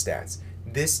 check the stats.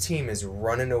 This team is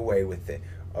running away with it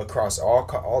across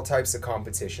all types of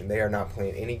competition. They are not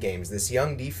playing any games. This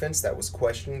young defense that was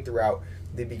questioned throughout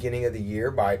the beginning of the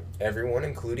year by everyone,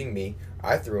 including me,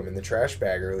 I threw them in the trash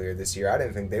bag earlier this year. I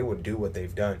didn't think they would do what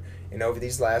they've done. And over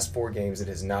these last 4 games, it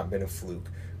has not been a fluke.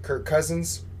 Kirk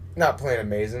Cousins, not playing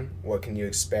amazing. What can you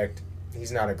expect?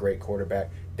 He's not a great quarterback.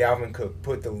 Dalvin Cook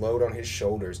put the load on his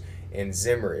shoulders. And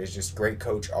Zimmer is just great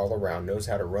coach all around, knows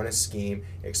how to run a scheme,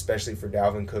 especially for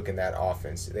Dalvin Cook and that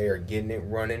offense. They are getting it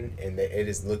running, and it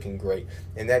is looking great.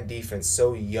 And that defense,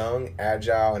 so young,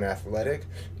 agile, and athletic,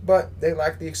 but they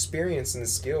lack the experience and the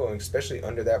skill, and especially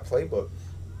under that playbook.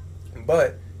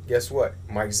 But guess what?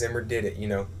 Mike Zimmer did it,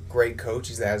 Great coach.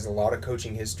 He has a lot of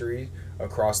coaching history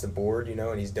across the board,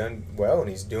 and he's done well, and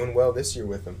he's doing well this year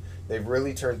with them. They've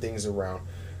really turned things around.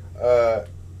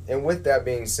 And with that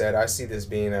being said, I see this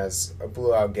being as a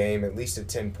blowout game, at least a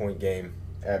 10-point game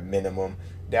at minimum.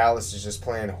 Dallas is just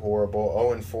playing horrible.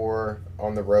 0-4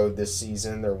 on the road this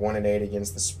season. They're 1-8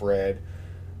 against the spread.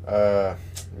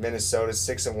 Minnesota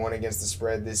 6-1 against the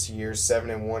spread this year.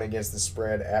 7-1 against the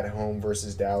spread at home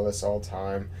versus Dallas all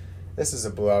time. This is a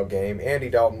blowout game. Andy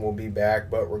Dalton will be back,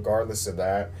 but regardless of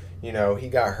that, he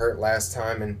got hurt last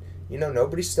time, and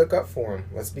nobody stuck up for him.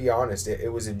 Let's be honest.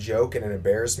 It was a joke and an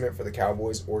embarrassment for the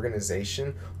Cowboys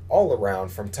organization all around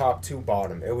from top to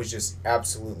bottom. It was just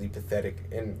absolutely pathetic,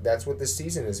 and that's what this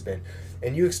season has been.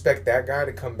 And you expect that guy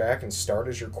to come back and start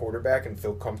as your quarterback and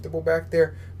feel comfortable back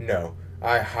there? No,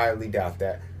 I highly doubt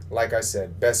that. Like I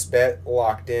said, best bet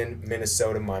locked in,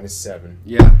 Minnesota -7.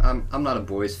 Yeah, I'm not a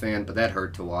boys fan, but that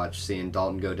hurt to watch, seeing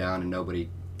Dalton go down and nobody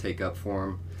take up for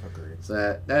him. Agreed.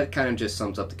 So that kind of just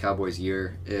sums up the Cowboys'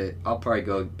 year. I'll probably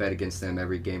go bet against them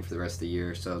every game for the rest of the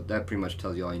year. So that pretty much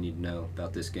tells you all you need to know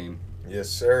about this game. Yes,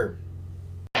 sir.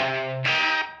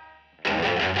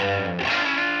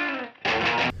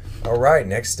 All right,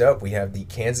 next up we have the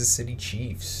Kansas City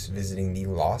Chiefs visiting the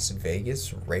Las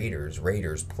Vegas Raiders.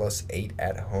 Raiders +8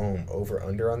 at home. Over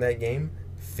under on that game,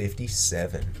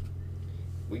 57.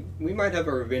 We might have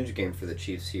a revenge game for the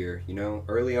Chiefs here.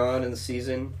 Early on in the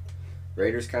season,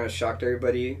 Raiders kind of shocked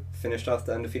everybody, finished off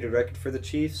the undefeated record for the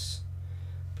Chiefs.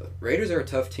 But Raiders are a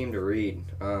tough team to read.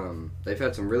 They've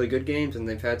had some really good games, and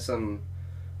they've had some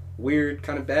weird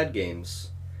kind of bad games.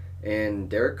 And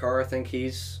Derek Carr, I think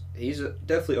he's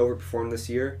definitely overperformed this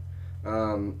year.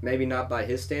 Maybe not by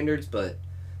his standards, but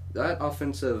that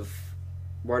offensive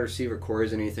wide receiver core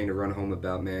isn't anything to run home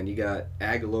about, man. You got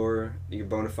Aguilar, your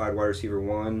bona fide wide receiver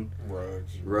 1.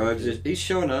 Ruggs. He's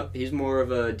showing up. He's more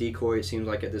of a decoy, it seems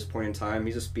like, at this point in time.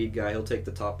 He's a speed guy. He'll take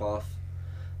the top off.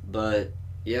 But,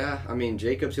 yeah,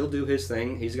 Jacobs, he'll do his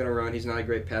thing. He's going to run. He's not a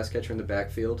great pass catcher in the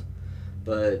backfield.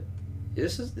 But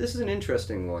this is an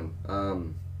interesting one.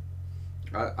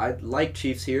 I like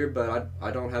Chiefs here, but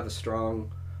I don't have a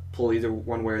strong pull either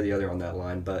one way or the other on that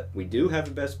line. But we do have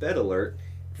a best bet alert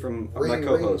from my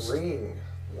co-host. Ring.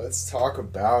 Let's talk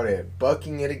about it.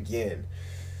 Bucking it again.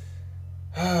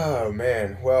 Oh,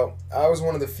 man. Well, I was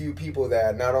one of the few people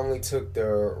that not only took the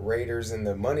Raiders in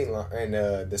the money line and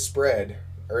the spread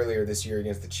earlier this year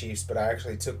against the Chiefs, but I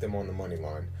actually took them on the money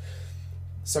line.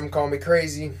 Some call me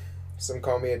crazy. Some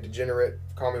call me a degenerate.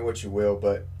 Call me what you will,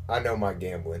 but I know my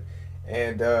gambling.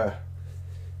 And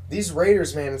these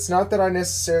Raiders, man, it's not that I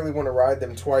necessarily want to ride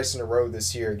them twice in a row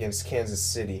this year against Kansas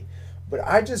City, but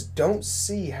I just don't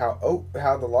see how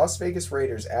the Las Vegas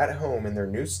Raiders at home in their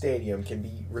new stadium can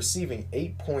be receiving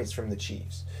 8 points from the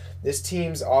Chiefs. This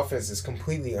team's offense is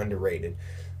completely underrated.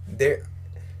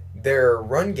 Their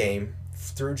run game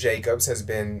through Jacobs has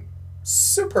been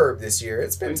superb this year.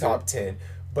 It's been top 10.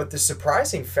 But the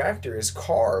surprising factor is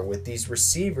Carr with these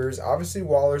receivers. Obviously,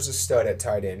 Waller's a stud at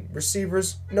tight end.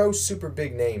 Receivers, no super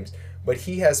big names, but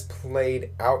he has played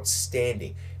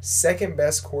outstanding. Second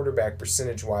best quarterback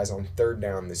percentage-wise on third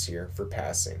down this year for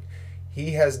passing.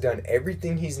 He has done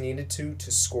everything he's needed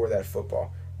to score that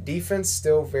football. Defense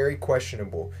still very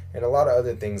questionable, and a lot of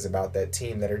other things about that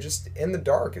team that are just in the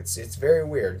dark. It's very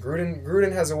weird.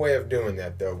 Gruden has a way of doing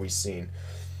that, though, we've seen.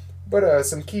 But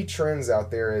some key trends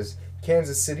out there is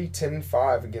Kansas City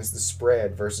 10-5 against the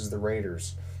spread versus the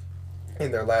Raiders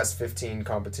in their last 15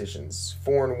 competitions.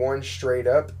 4-1 straight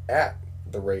up at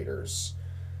the Raiders.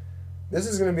 This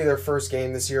is going to be their first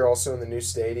game this year also in the new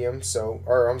stadium. This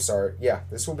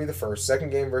will be the first. Second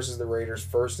game versus the Raiders,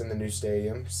 first in the new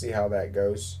stadium. See how that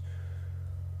goes.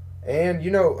 And,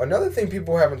 another thing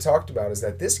people haven't talked about is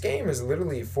that this game is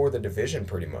literally for the division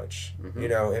pretty much.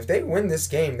 Mm-hmm. If they win this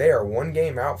game, they are one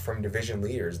game out from division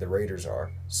leaders, the Raiders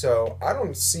are. So I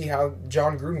don't see how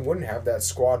John Gruden wouldn't have that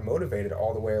squad motivated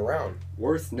all the way around.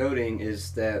 Worth noting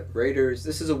is that Raiders,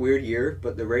 this is a weird year,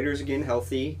 but the Raiders are getting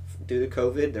healthy due to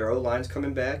COVID. Their O-line's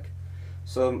coming back.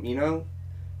 So,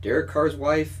 Derek Carr's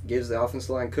wife gives the offensive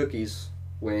line cookies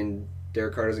when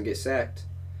Derek Carr doesn't get sacked.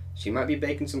 She might be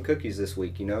baking some cookies this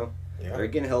week, Yeah. They're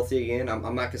getting healthy again. I'm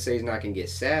not going to say he's not going to get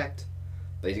sacked,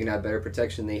 but he's going to have better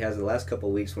protection than he has the last couple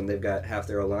of weeks when they've got half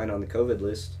their O-line on the COVID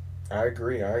list. I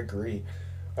agree.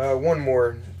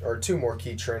 Two more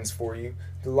key trends for you.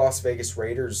 The Las Vegas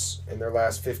Raiders in their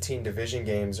last 15 division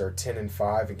games are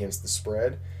 10-5 against the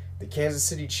spread. The Kansas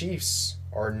City Chiefs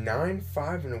are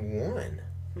 9-5-1.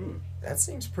 That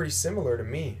seems pretty similar to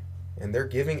me. And they're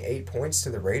giving 8 points to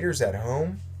the Raiders at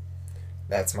home.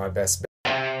 That's my best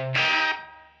bet.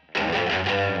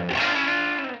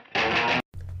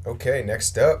 Okay,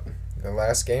 next up, the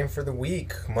last game for the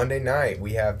week. Monday night,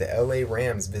 we have the LA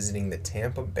Rams visiting the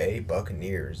Tampa Bay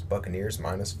Buccaneers. Buccaneers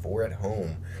 -4 at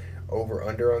home.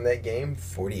 Over/under on that game,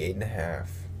 48.5.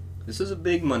 This is a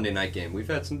big Monday night game. We've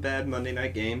had some bad Monday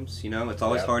night games. It's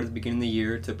always hard at the beginning of the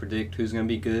year to predict who's going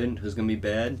to be good and who's going to be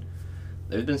bad.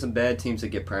 There's been some bad teams that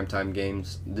get primetime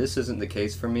games. This isn't the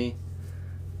case for me.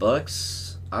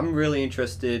 Bucks, I'm really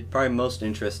interested, probably most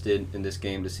interested in this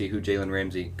game to see who Jalen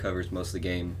Ramsey covers most of the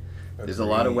game. Agreed. There's a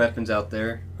lot of weapons out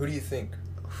there. Who do you think?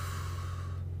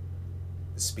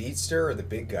 The speedster or the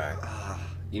big guy?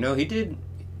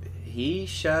 He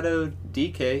shadowed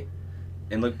DK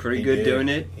and looked pretty good doing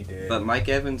it. He did. But Mike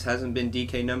Evans hasn't been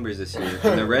DK numbers this year.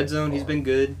 In the red zone, he's been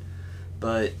good.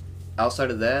 But outside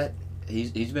of that,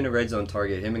 he's been a red zone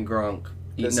target. Him and Gronk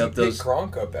eating up those. Does he pick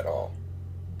Gronk up at all?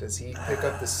 Does he pick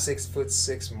up the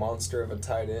 6'6" monster of a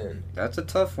tight end? That's a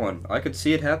tough one. I could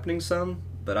see it happening some,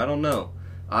 but I don't know.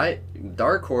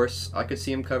 Dark horse, I could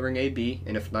see him covering AB,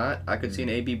 and if not, I could see an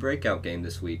AB breakout game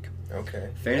this week.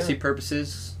 Okay. Fantasy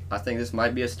purposes, I think this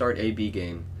might be a start AB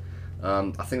game. I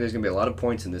think there's going to be a lot of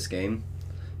points in this game.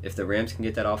 If the Rams can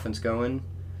get that offense going.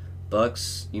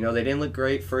 Bucks, they didn't look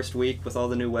great first week with all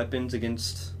the new weapons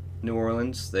against New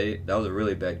Orleans. That was a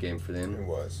really bad game for them. It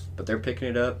was. But they're picking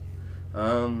it up.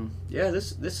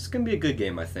 This is going to be a good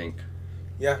game, I think.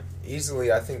 Yeah, easily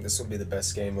I think this will be the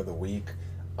best game of the week.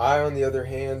 On the other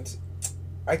hand,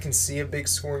 I can see a big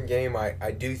scoring game.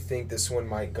 I do think this one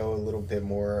might go a little bit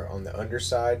more on the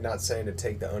underside. Not saying to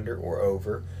take the under or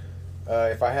over.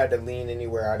 If I had to lean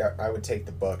anywhere, I would take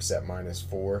the Bucks at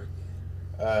 -4.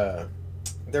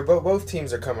 Both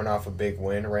teams are coming off a big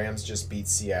win. Rams just beat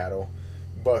Seattle.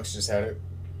 Bucks just had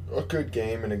a good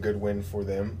game and a good win for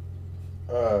them.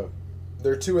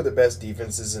 They're two of the best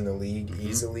defenses in the league,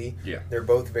 easily. Yeah. They're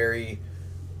both very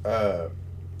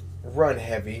run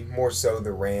heavy, more so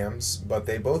the Rams, but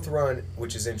they both run,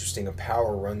 which is interesting, a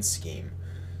power run scheme.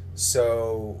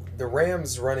 So the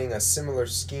Rams running a similar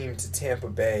scheme to Tampa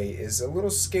Bay is a little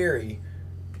scary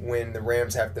when the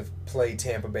Rams have to play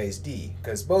Tampa Bay's D,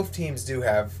 because both teams do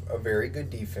have a very good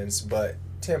defense, but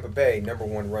Tampa Bay,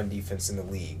 #1 run defense in the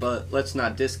league. But let's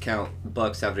not discount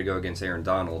Bucks having to go against Aaron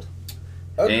Donald.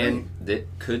 Agreed. And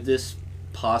could this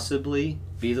possibly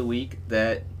be the week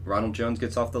that Ronald Jones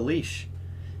gets off the leash?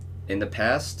 In the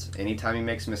past, anytime he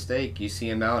makes a mistake, you see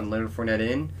him out and Leonard Fournette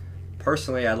in.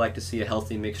 Personally, I'd like to see a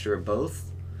healthy mixture of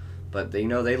both. But they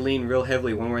lean real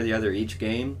heavily one way or the other each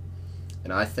game.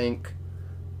 And I think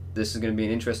this is going to be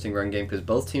an interesting run game because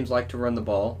both teams like to run the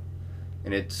ball.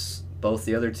 And it's both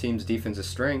the other team's defensive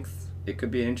strength. It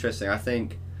could be interesting. I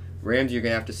think Rams, you're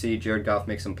going to have to see Jared Goff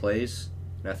make some plays.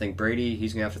 And I think Brady,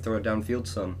 he's going to have to throw it downfield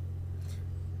some.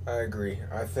 I agree.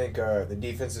 I think the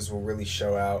defenses will really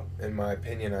show out. In my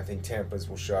opinion, I think Tampa's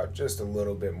will show out just a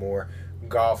little bit more.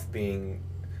 Goff being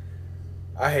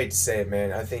I hate to say it,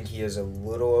 man. I think he is a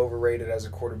little overrated as a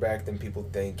quarterback than people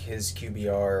think. His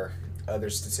QBR,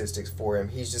 other statistics for him,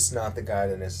 he's just not the guy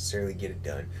to necessarily get it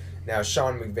done. Now,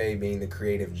 Sean McVay being the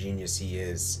creative genius he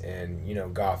is, and,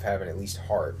 Goff having at least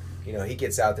heart, he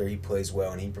gets out there, he plays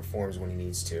well, and he performs when he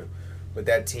needs to. But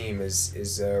that team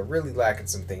is really lacking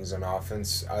some things on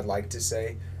offense, I'd like to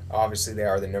say. Obviously, they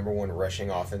are the number one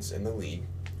rushing offense in the league.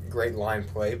 Great line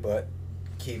play, but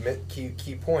key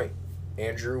point.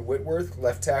 Andrew Whitworth,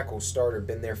 left tackle starter,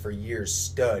 been there for years,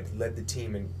 stud, led the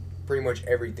team in pretty much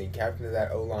everything, captain of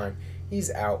that O-line.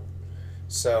 He's out.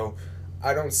 So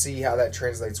I don't see how that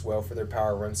translates well for their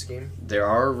power run scheme. There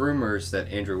are rumors that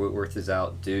Andrew Whitworth is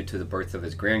out due to the birth of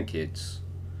his grandkids.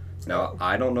 Now,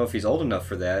 I don't know if he's old enough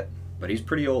for that, but he's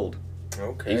pretty old.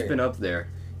 Okay. He's been up there.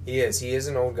 He is. He is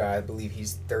an old guy. I believe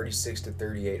he's 36 to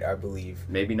 38, I believe.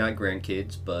 Maybe not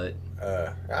grandkids, but...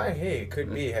 hey, it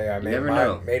could be. Hey, I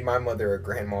made my mother a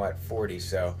grandma at 40,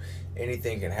 so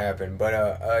anything can happen.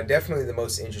 But definitely the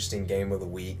most interesting game of the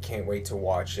week. Can't wait to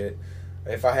watch it.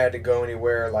 If I had to go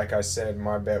anywhere, like I said,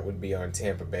 my bet would be on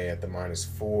Tampa Bay at the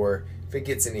 -4. If it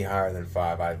gets any higher than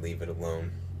 5, I'd leave it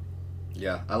alone.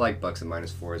 Yeah, I like Bucks at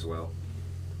 -4 as well.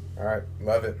 All right,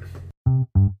 love it.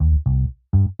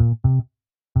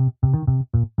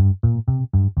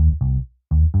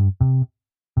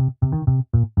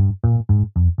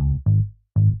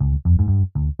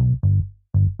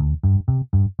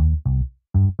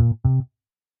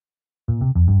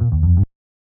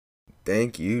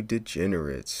 Thank you,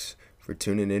 degenerates, for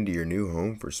tuning into your new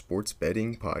home for sports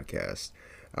betting podcast.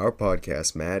 Our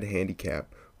podcast, Mad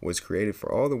Handicap, was created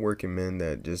for all the working men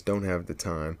that just don't have the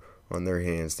time on their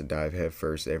hands to dive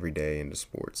headfirst every day into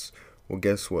sports. Well,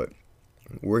 guess what?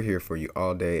 We're here for you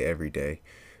all day, every day.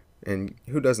 And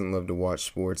who doesn't love to watch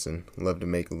sports and love to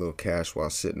make a little cash while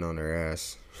sitting on their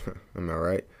ass? Am I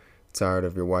right? Tired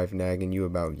of your wife nagging you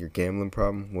about your gambling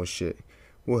problem? Well, shit.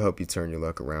 We'll help you turn your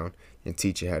luck around and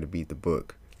teach you how to beat the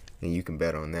book. And you can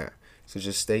bet on that. So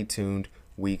just stay tuned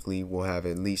weekly. We'll have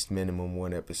at least minimum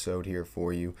one episode here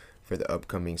for you for the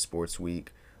upcoming sports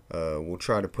week. We'll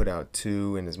try to put out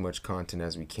 2 and as much content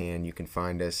as we can. You can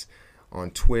find us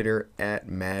on Twitter at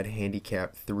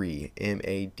MADHANDICAP3,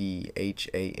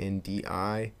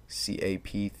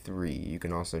 MADHANDICAP3. You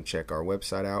can also check our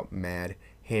website out,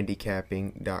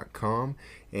 MADHANDICAPPING.com,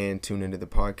 and tune into the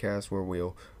podcast where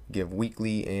we'll give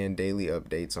weekly and daily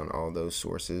updates on all those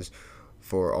sources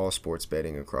for all sports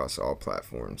betting across all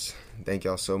platforms. Thank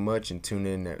y'all so much and tune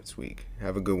in next week.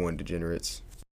 Have a good one, degenerates.